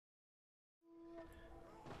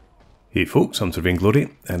Hey folks, I'm Sir Vainglory,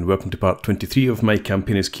 and welcome to part 23 of my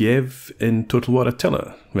campaign as Kiev in Total War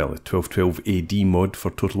Attila. Well, the 1212 AD mod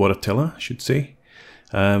for Total War Attila, I should say.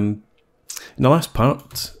 In the last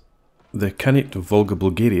part, the Khanate of Volga,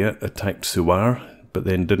 Bulgaria attacked Suwar, but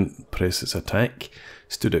then didn't press its attack,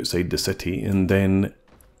 stood outside the city, and then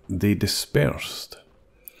they dispersed.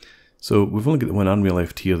 So we've only got the one army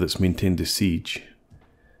left here that's maintained the siege,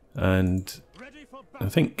 and I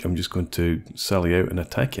think I'm just going to sally out and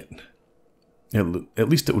attack it. At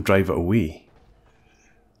least it will drive it away.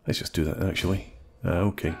 Let's just do that actually.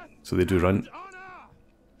 Okay, so they do run.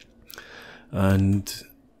 And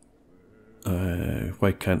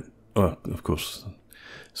why can't... Oh, of course.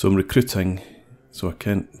 So I'm recruiting, so I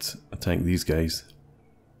can't attack these guys.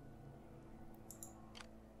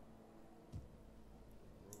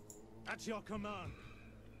 At your command.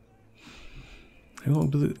 How long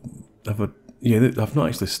do they have a... Yeah, I've not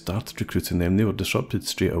actually started recruiting them. They were disrupted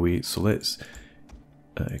straight away, so let's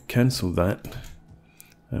cancel that,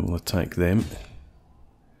 and we'll attack them,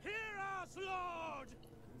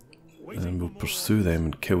 and we'll pursue them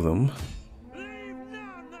and kill them.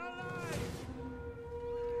 And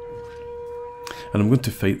I'm going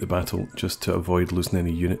to fight the battle just to avoid losing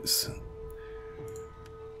any units.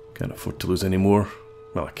 Can't afford to lose any more.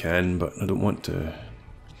 Well, I can, but I don't want to.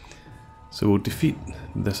 So we'll defeat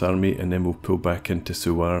this army and then we'll pull back into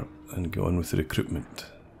Suwar and go on with the recruitment.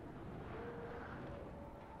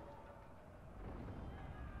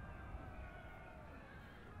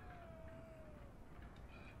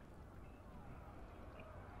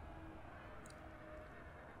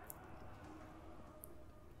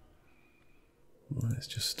 Let's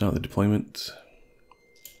just start the deployment.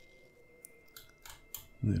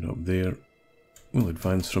 Then up there, we'll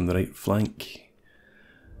advance from the right flank,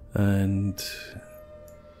 and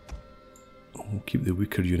we'll keep the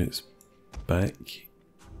weaker units back.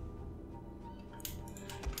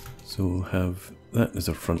 So we'll have that as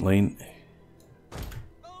our front line.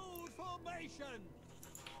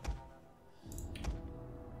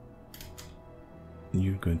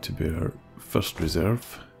 You're going to be our first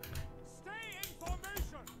reserve.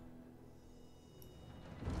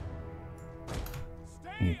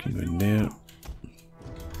 You can go in there.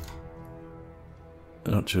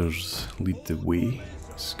 Archers lead the way.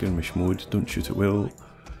 Skirmish mode, don't shoot at will.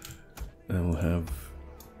 And we'll have...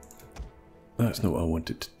 That's not what I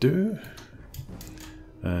wanted to do.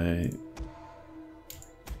 Yeah,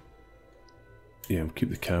 we'll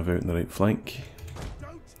keep the cav out in the right flank.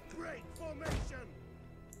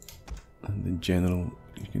 And in general,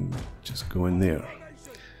 you can just go in there.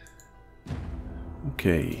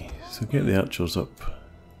 Okay, so get the archers up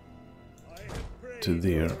to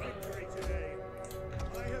there.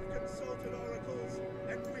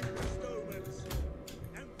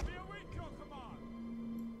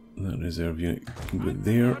 That reserve unit can go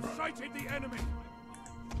there.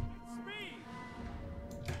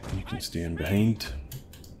 You can stay in behind.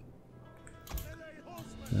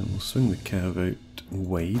 And we'll swing the cav out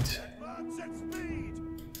wide.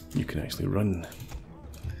 You can actually run.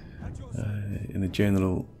 In the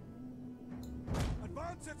general,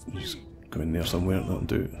 just go in there somewhere, that'll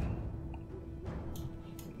do.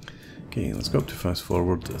 Okay, let's go up to fast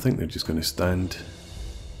forward. I think they're just going to stand.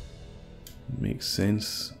 Makes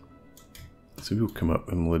sense. So we'll come up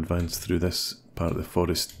and we'll advance through this part of the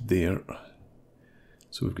forest there.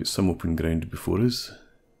 So we've got some open ground before us.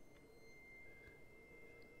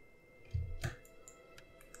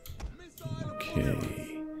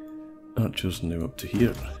 Okay, archers now up to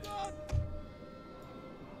here.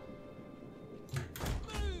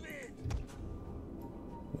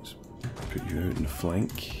 Let's put you out in the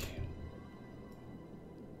flank.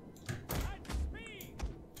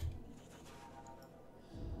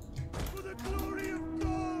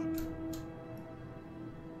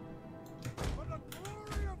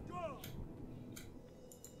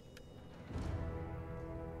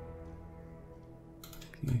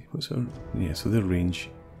 What's our... Yeah, so their range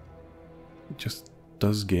just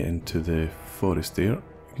does get into the forest there.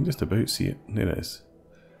 You can just about see it. There it is.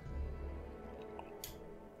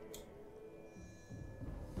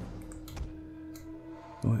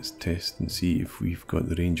 Well, let's test and see if we've got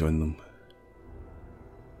the range on them.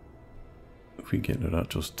 If we get our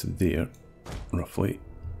archers to there, roughly.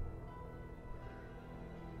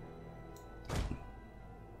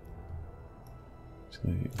 So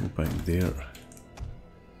go back there.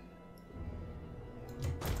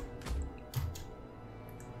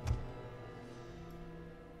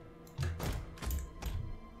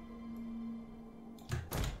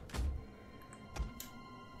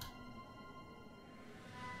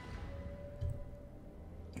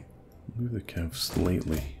 Move the cav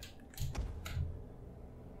slightly.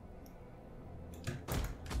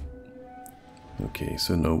 Okay,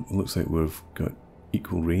 so no, it looks like we've got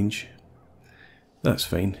equal range. That's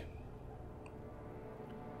fine.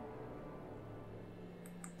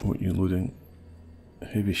 What are you loading?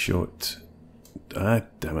 Heavy shot. Ah,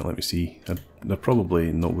 damn it, let me see. They're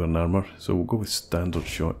probably not wearing armour, so we'll go with standard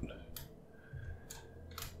shot.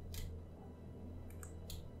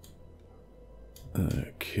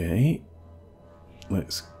 Okay.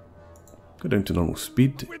 Let's go down to normal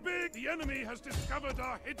speed. The enemy has discovered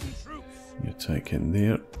our hidden troops. You attack in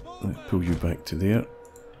there. Let's pull you back to there.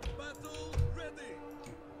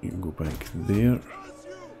 You can go back there.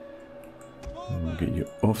 And we'll get you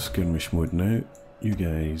off skirmish mode now. You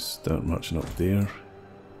guys start marching up there.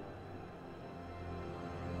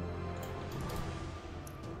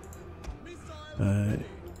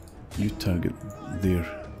 You target their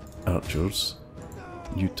archers.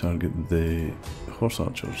 You target the horse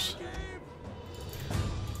archers.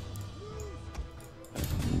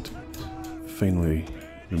 And finally,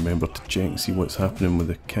 remember to check and see what's happening with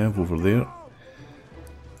the cav over there.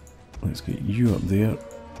 Let's get you up there.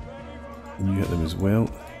 You hit them as well.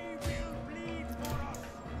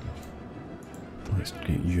 Let's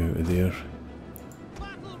get you out of there.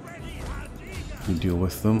 You deal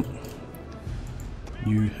with them.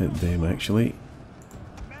 You hit them actually.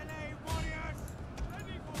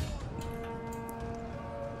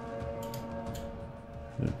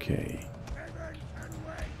 Okay.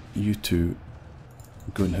 You two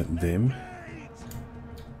go and hit them.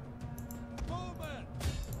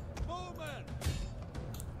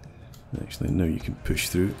 Actually, now you can push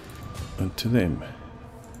through onto them.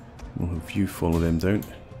 We'll have you follow them down.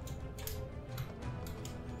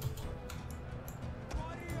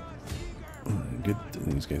 Good,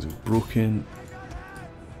 these guys are broken.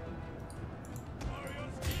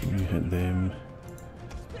 You hit them.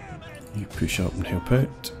 You push up and help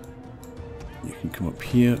out. You can come up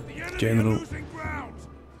here, general.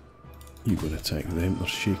 You go and attack them, they're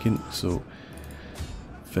shaking, so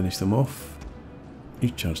finish them off. You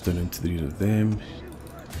charge down into the rear of them.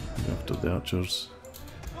 You go after the archers.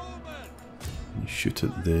 You shoot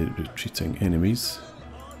at the retreating enemies.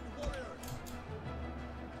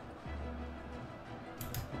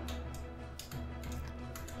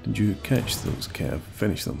 Did you catch those cav?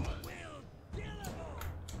 Finish them.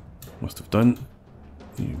 Must have done.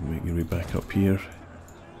 You make your way back up here.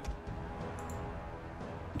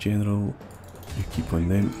 General, you keep on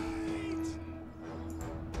them.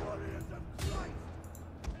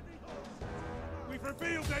 We've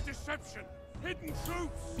revealed their deception. Hidden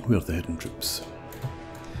troops. Where are the hidden troops?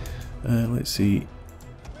 Let's see.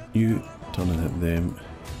 You turn and hit them.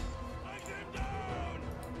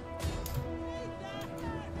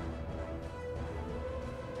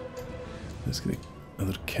 Let's get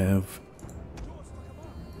another cav.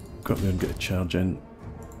 Go up there and get a charge in.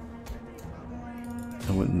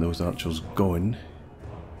 I want those archers gone.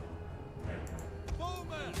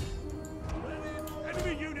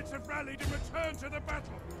 Enemy units have rallied and returned to the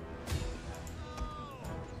battle.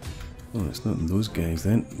 Oh, it's not those guys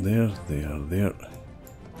then. There they are there.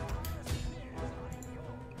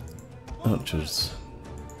 Archers.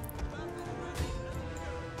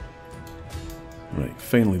 Right,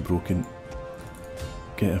 finally broken.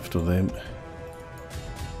 Get after them.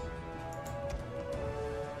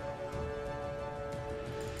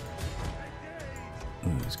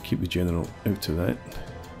 Let's keep the general out of that.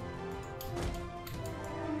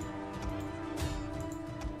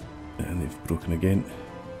 And they've broken again.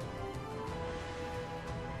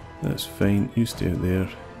 That's fine, you stay out there.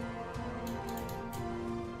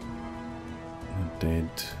 They're dead.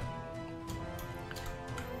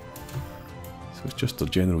 So it's just a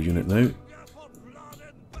general unit now.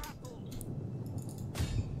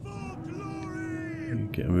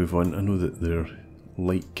 Get a move on. I know that they're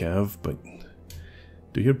light cav, but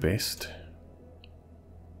do your best.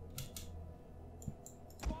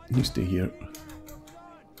 You stay here.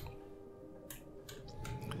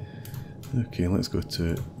 Okay, let's go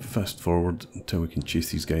to fast forward until we can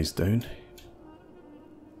chase these guys down.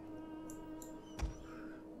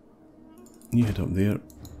 You head up there.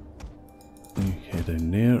 You head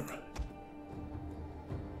down there.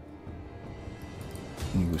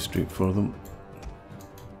 You go straight for them.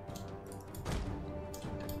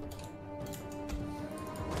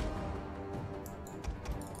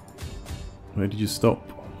 Why did you stop?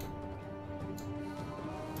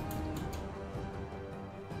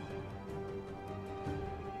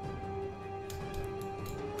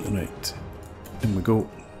 Right, in we go.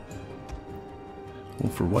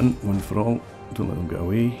 One for one, one for all. Don't let them get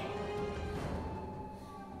away.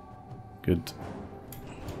 Good.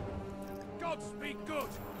 Godspeed good.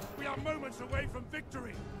 We are moments away from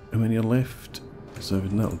victory. How many are left?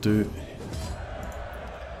 7, that'll do.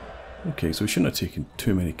 Okay, so we shouldn't have taken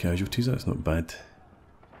too many casualties, that's not bad.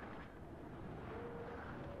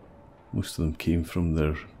 Most of them came from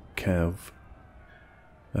their cav.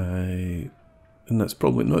 And that's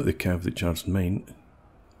probably not the cav that charged mine.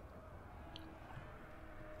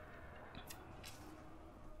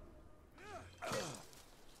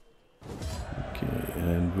 Okay,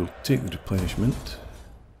 and we'll take the replenishment.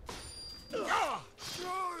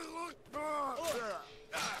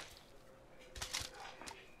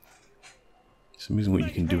 It's amazing what you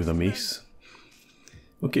can do with a mace.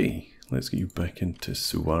 Okay, let's get you back into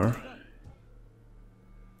Suwar.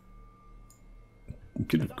 I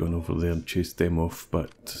could have gone over there and chased them off,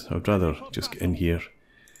 but I'd rather just get in here,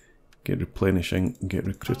 get replenishing, and get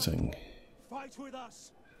recruiting. Fight with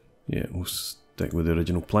us. Yeah, we'll stick with the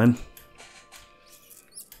original plan.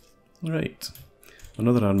 Right,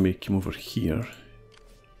 another army came over here.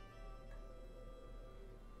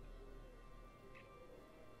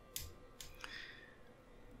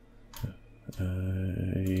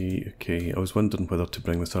 Okay, I was wondering whether to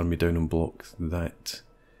bring this army down and block that.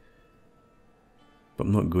 But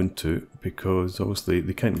I'm not going to, because obviously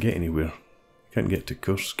they can't get anywhere. They can't get to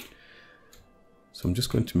Kursk. So I'm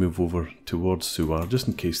just going to move over towards Suwar, just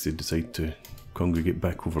in case they decide to congregate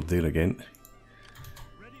back over there again.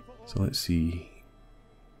 So let's see,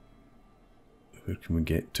 where can we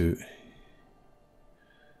get to?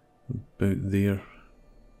 About there.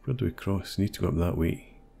 Where do we cross? Need to go up that way.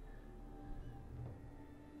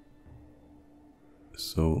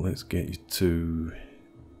 So let's get you to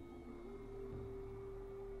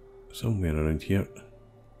somewhere around here.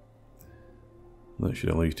 That should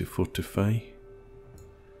allow you to fortify.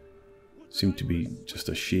 Seem to be just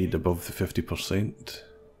a shade above the 50%.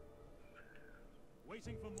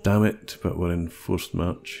 Damn it, but we're in forced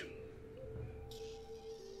march.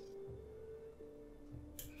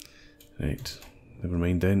 Right, never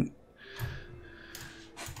mind then.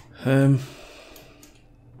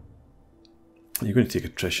 You're going to take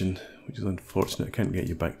attrition, which is unfortunate. I can't get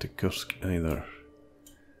you back to Kursk either.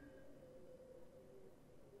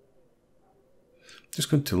 Just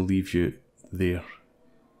going to leave you there.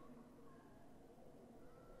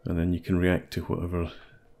 And then you can react to whatever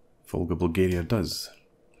Volga Bulgaria does.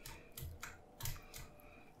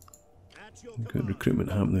 Got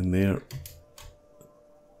recruitment happening there.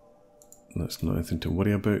 That's not anything to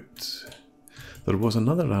worry about. There was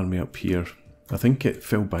another army up here. I think it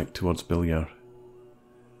fell back towards Bilyar.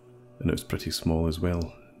 And it was pretty small as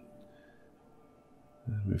well.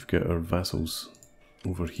 We've got our vassals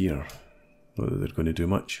over here. Not that they're going to do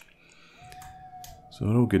much. So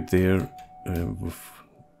we're all good there. We've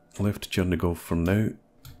left Chernigov for now.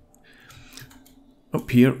 Up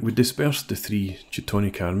here we dispersed the 3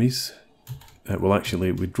 Teutonic armies. Well,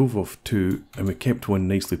 actually we drove off 2 and we kept one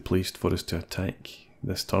nicely placed for us to attack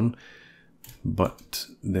this turn. But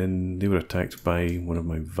then they were attacked by one of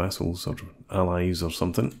my vassals or allies or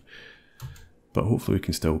something. But hopefully we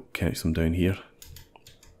can still catch them down here.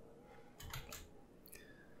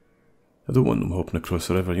 I don't want them hopping across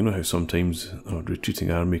the river. You know how sometimes a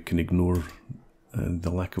retreating army can ignore the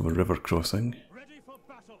lack of a river crossing. Ready for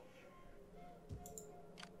battle.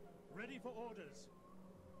 Ready for orders.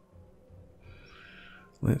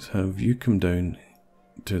 Let's have you come down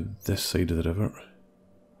to this side of the river.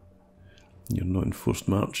 You're not in forced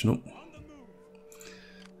march, nope.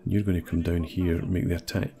 You're going to come down here and make the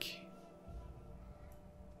attack.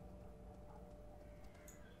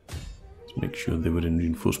 Let's make sure they were in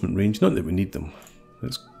reinforcement range. Not that we need them.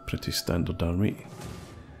 That's pretty standard army.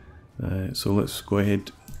 So let's go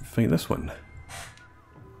ahead and fight this one.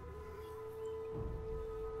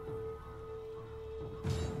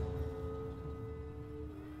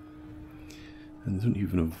 And they don't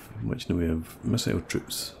even have much in the way of missile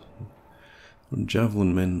troops.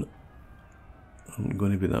 Javelin men aren't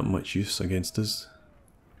going to be that much use against us.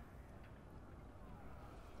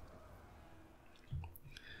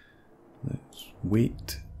 Let's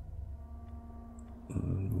wait.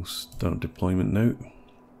 And we'll start deployment now.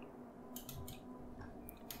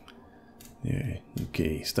 Yeah,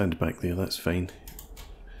 okay, stand back there, that's fine.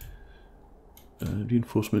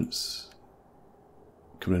 Reinforcements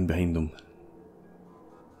come in behind them.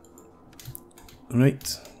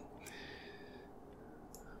 Right.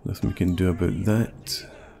 Nothing we can do about that.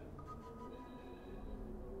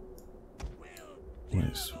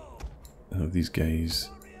 Let's have these guys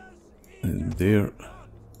in there.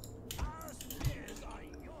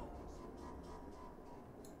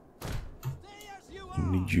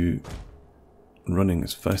 Need you running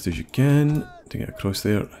as fast as you can to get across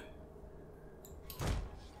there.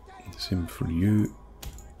 Same for you.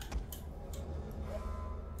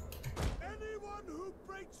 Anyone who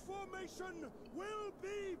breaks formation will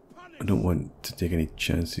be punished. I don't want to take any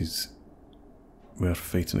chances. We're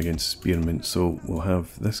fighting against spearmen, so we'll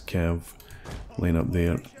have this cav line up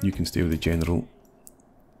there. You can stay with the general.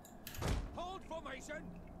 Hold formation.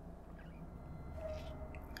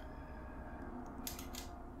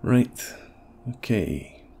 Right,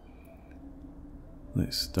 okay.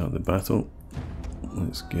 Let's start the battle.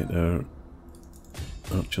 Let's get our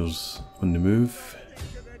archers on the move.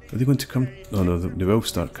 Are they going to come? Oh no, they will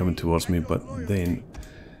start coming towards me, but then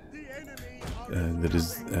there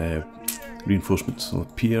is reinforcements will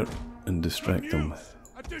appear and distract them.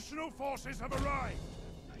 Additional forces have arrived.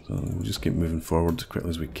 So we'll just keep moving forward as quickly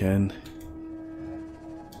as we can.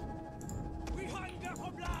 We hunger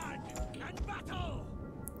for blood and battle.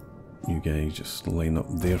 You guys just line up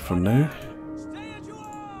there for now. Stay as you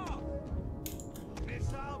are.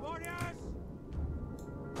 Missile warriors.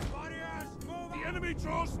 Warriors, move. The enemy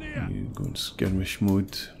draws near. You go in skirmish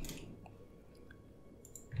mode.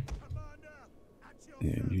 Commander, at your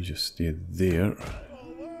Yeah, you just stay there.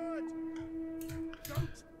 forward.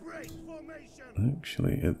 Don't break formation.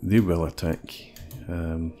 Actually, they will attack.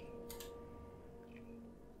 Spears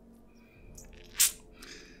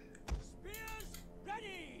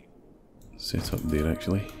ready. Set up there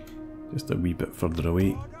actually. Just a wee bit further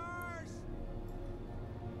away. Orders.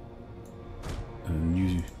 And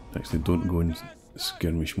you actually don't go in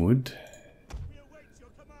skirmish mode. We await your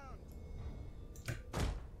command.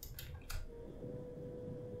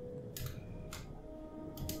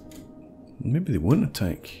 Maybe they won't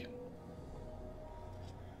attack.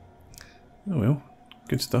 Oh well,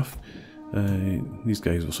 good stuff. These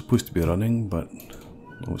guys were supposed to be running, but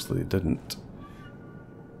obviously they didn't.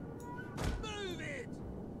 Move it.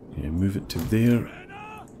 Yeah, move it to there.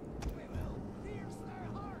 Anna. We will pierce their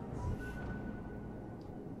hearts.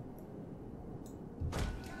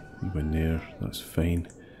 You win there, that's fine.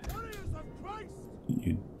 Warriors of Christ.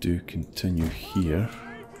 You do continue here.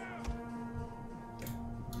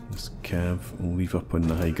 This cav will leave up on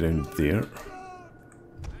the high ground there. At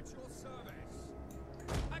your service.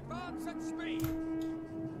 Advance at speed.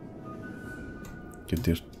 Good,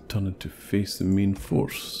 they're turning to face the main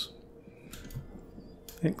force.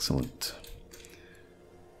 Excellent.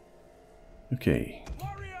 Okay,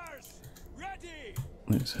 Warriors, ready.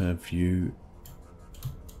 let's have you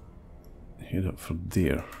head up for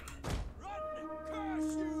there. Run,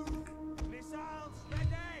 curse you. Missiles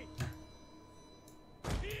ready.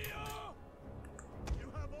 Here. You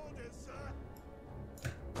have orders, sir.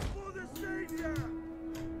 For the stadium.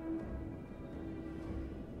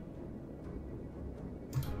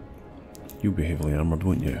 You'll be heavily armoured,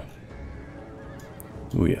 won't you?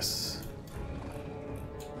 Oh yes.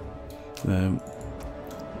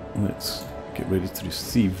 Let's get ready to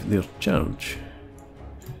receive their charge.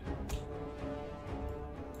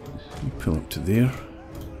 You pull up to there.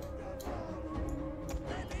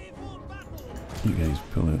 Ready for battle. You guys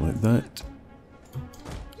pull out like that.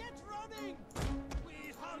 Get running.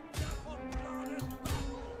 We hunger for blood and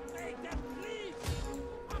battle. Make them flee.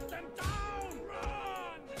 Hunt them down.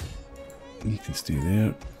 Run. You can stay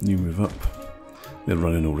there. You move up. They're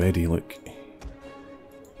running already, look.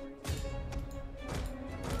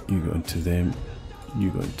 You go into them.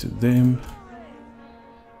 You go into them.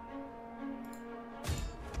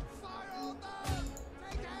 Fire on them.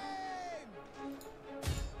 Take aim.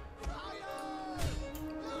 Fire.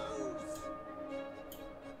 Loose.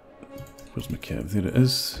 Where's my cav? There it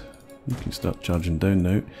is. You can start charging down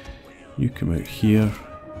now. You come out here.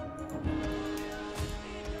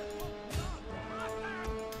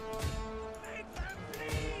 Make them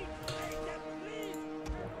flee. Make them flee.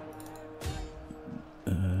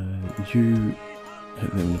 You hit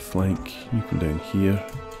them in the flank. You come down here.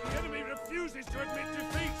 The enemy refuses to admit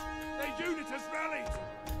defeat. Their unit has rallied.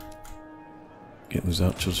 Get those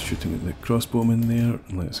archers shooting at the crossbowmen there.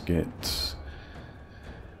 Let's get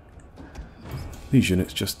these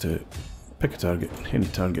units just to pick a target, any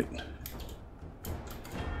target.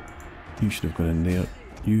 You should have gone in there.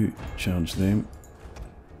 You charge them.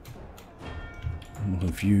 And we'll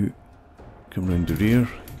have you come round the rear.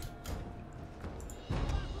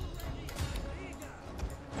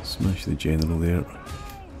 Smash the general there.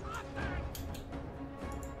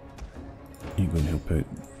 You go and help out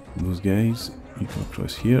those guys. You come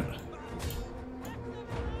across here.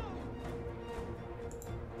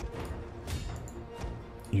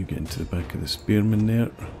 You get into the back of the spearmen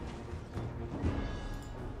there.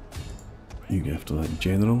 You go after that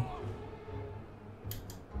general.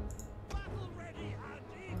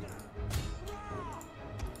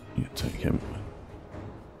 You attack him.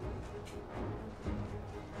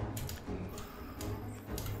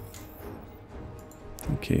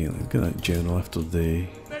 Okay, let's get that general after the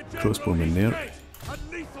crossbowman there. A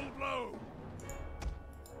lethal blow.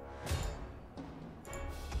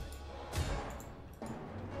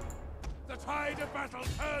 The tide of battle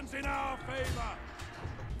turns in our favor.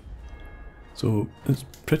 So it's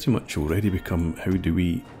pretty much already become, how do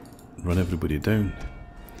we run everybody down?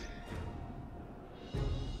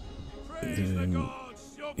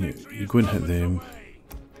 Yeah, you go and hit them,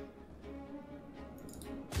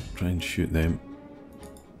 try and shoot them.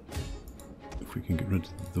 If we can get rid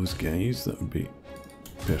of those guys, that would be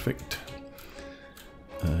perfect.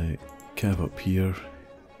 Cav up here,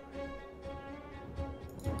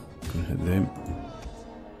 go and hit them.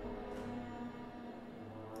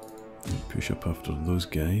 And push up after those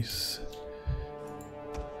guys.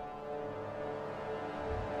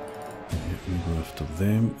 We go after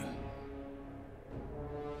them.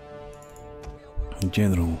 In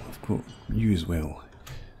general, I've got you as well.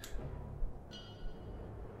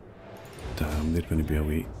 Damn, they're going to be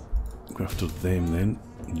away. Go after them then.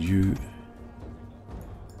 You.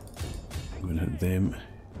 I'm going to hit them.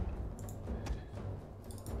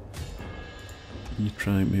 You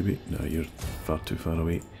try maybe. No, you're far too far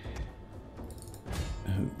away.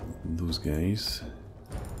 Those guys.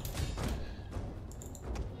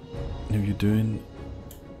 How you doing?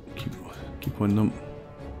 Keep on them.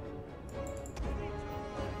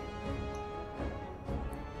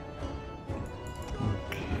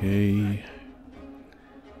 Okay.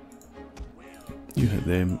 You hit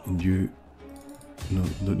them, and you... No,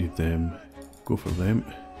 don't need them. Go for them.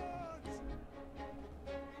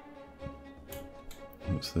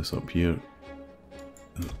 What's this up here?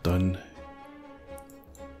 They're done.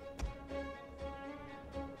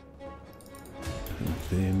 And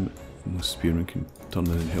them. No spearmen can turn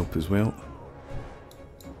in and help as well.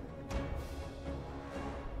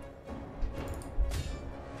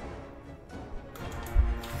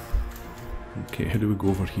 Okay, how do we go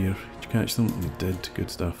over here? Did you catch them? You did. Good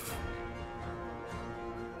stuff.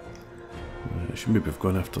 I should maybe have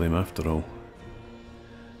gone after them after all.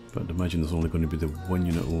 But I'd imagine there's only going to be the one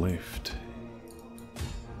unit left.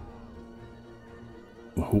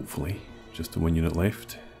 Well, hopefully, just the one unit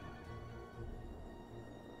left.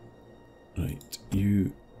 Right,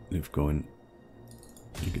 they've gone.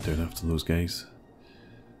 You get down after those guys.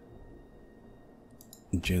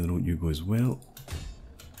 In general, you go as well.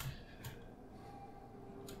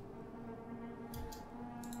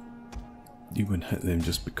 You go and hit them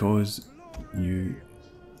just because you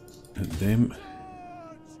hit them.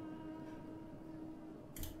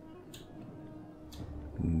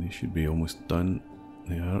 And they should be almost done.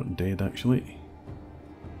 They are dead actually.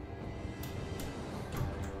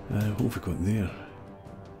 What have we got there?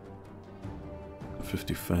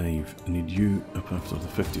 55. I need you up after the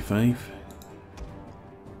 55.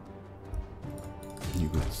 You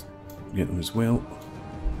go get them as well.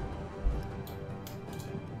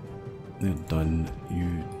 They're done.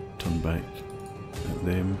 You turn back at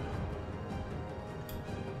them.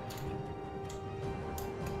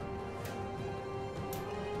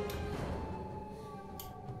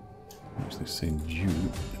 Actually send you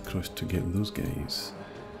across to get those guys.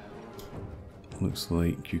 Looks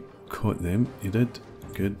like you caught them. You did.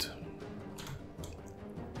 Good.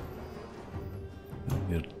 And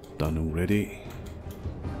they're done already.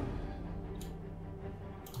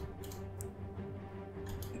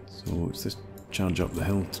 So let's just charge up the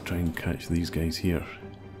hill to try and catch these guys here.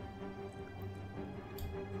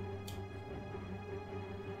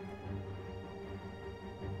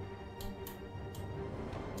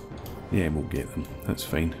 Yeah, we'll get them. That's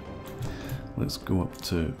fine. Let's go up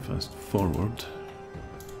to fast forward.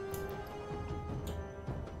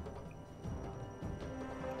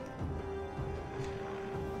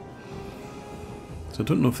 So I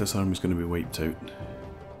don't know if this army is going to be wiped out.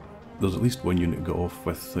 There's at least one unit got off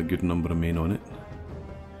with a good number of men on it.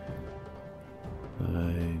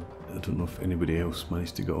 I don't know if anybody else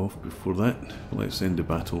managed to get off before that. Let's end the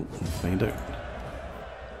battle and find out.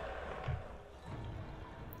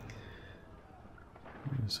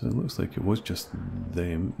 So it looks like it was just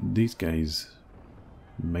them. These guys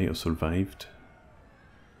might have survived.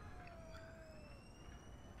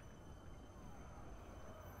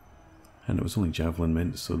 And it was only javelin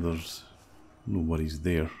meant, so there's no worries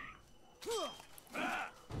there.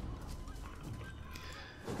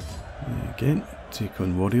 Again, take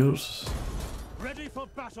on warriors. Ready for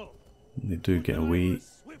battle. They do get away.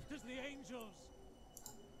 Swift as the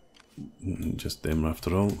angels. Just them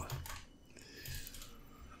after all.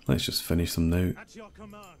 Let's just finish them now. At your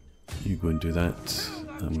command. You go and do that.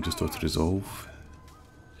 I'm just auto-resolve.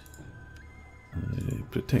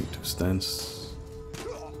 Protective stance.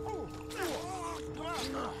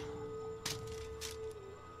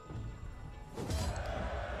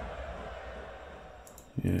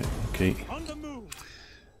 Yeah, okay. On the move.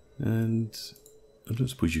 And I don't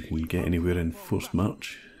suppose you can get anywhere in forced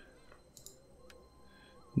march.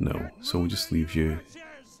 No, so we'll just leave you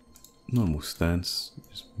normal stance.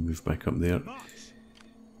 Just move back up there.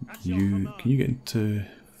 Can you get into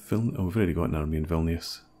Vilnius? Oh, we've already got an army in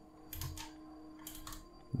Vilnius.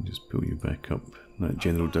 I'll just pull you back up in that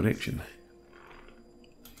general direction.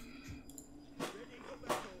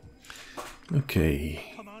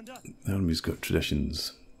 Okay, the army's got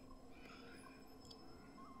traditions.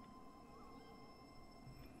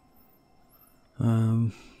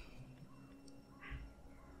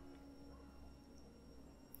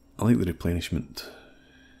 I like the replenishment.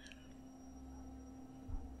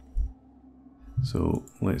 So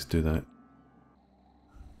let's do that.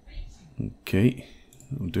 Okay,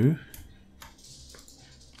 that'll do.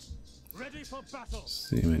 Ready for battle.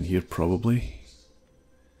 Same in here probably.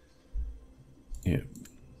 Yep.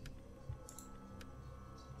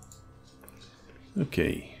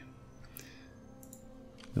 Okay.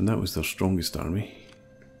 And that was their strongest army.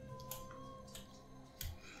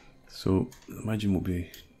 So imagine we'll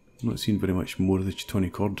be not seeing very much more of the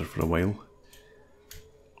Teutonic Order for a while.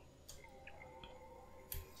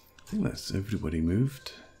 I think that's everybody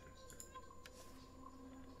moved.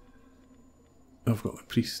 I've got my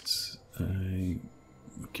priests.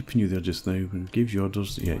 Keeping you there just now. When it gives you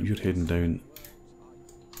orders, yeah, you're heading down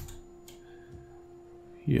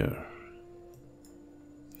here.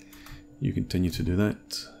 You continue to do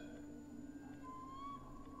that.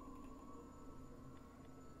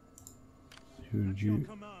 Who did you?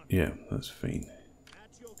 Yeah, that's fine.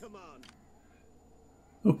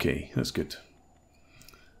 Okay, that's good.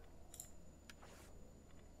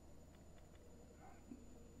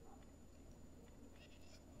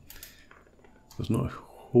 There's not a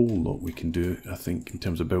whole lot we can do, I think, in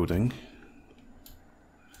terms of building.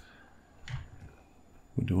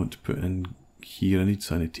 What do I want to put in here? I need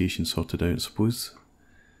sanitation sorted out, I suppose.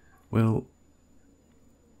 Well,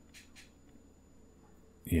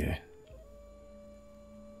 yeah.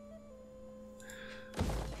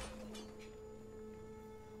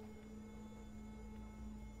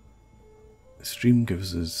 The stream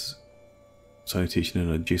gives us sanitation in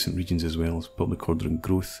adjacent regions as well as public order and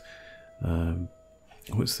growth.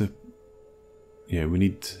 What's the... Yeah, we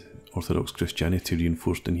need Orthodox Christianity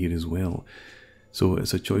reinforced in here as well. So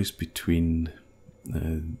it's a choice between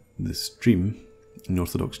the stream and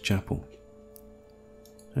Orthodox chapel.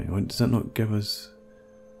 Hang on, does that not give us...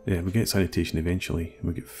 Yeah, we get sanitation eventually, and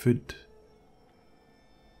we get food.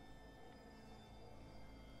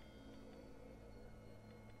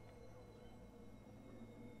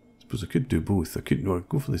 I suppose I could do both. I could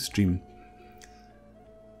go for the stream.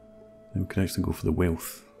 Then we can actually go for the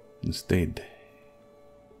wealth instead.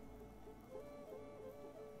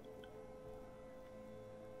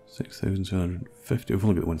 $6,250. We've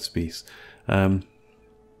only got one space. I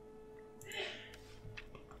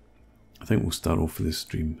think we'll start off with this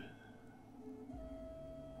stream.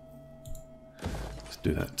 Let's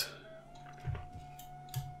do that.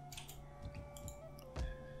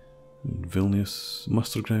 Vilnius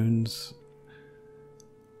muster grounds.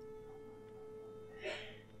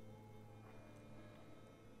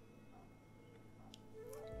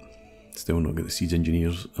 Still not got the siege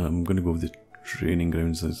engineers. I'm going to go with the training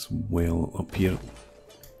grounds as well up here.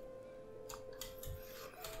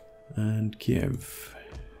 And Kiev.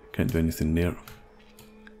 Can't do anything there.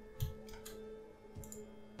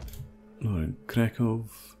 Alright, Krakow.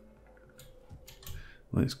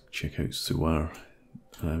 Let's check out Suwar.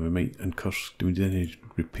 We might incur. Do we do any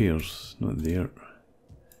repairs? Not there.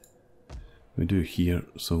 We do here,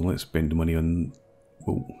 so let's spend the money on.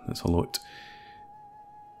 Whoa, that's a lot.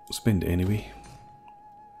 We'll spend it anyway.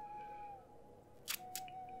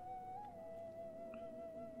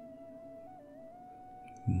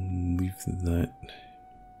 Leave that.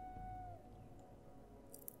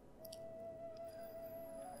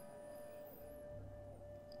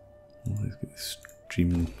 Let's get the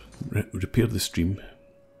stream. Repair the stream.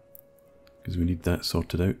 Because we need that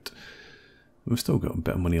sorted out. We've still got a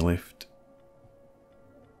bit of money left.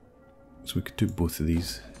 So we could do both of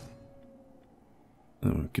these.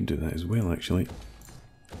 Oh, we could do that as well, actually.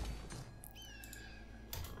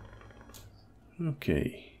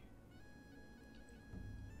 Okay.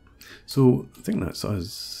 So, I think that's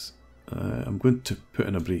us. I'm going to put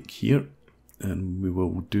in a break here, and we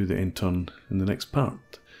will do the end turn in the next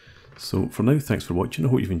part. So, for now, thanks for watching. I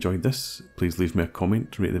hope you've enjoyed this. Please leave me a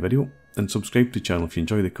comment, rate the video, and subscribe to the channel if you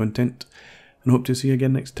enjoy the content. And hope to see you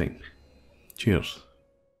again next time. Cheers.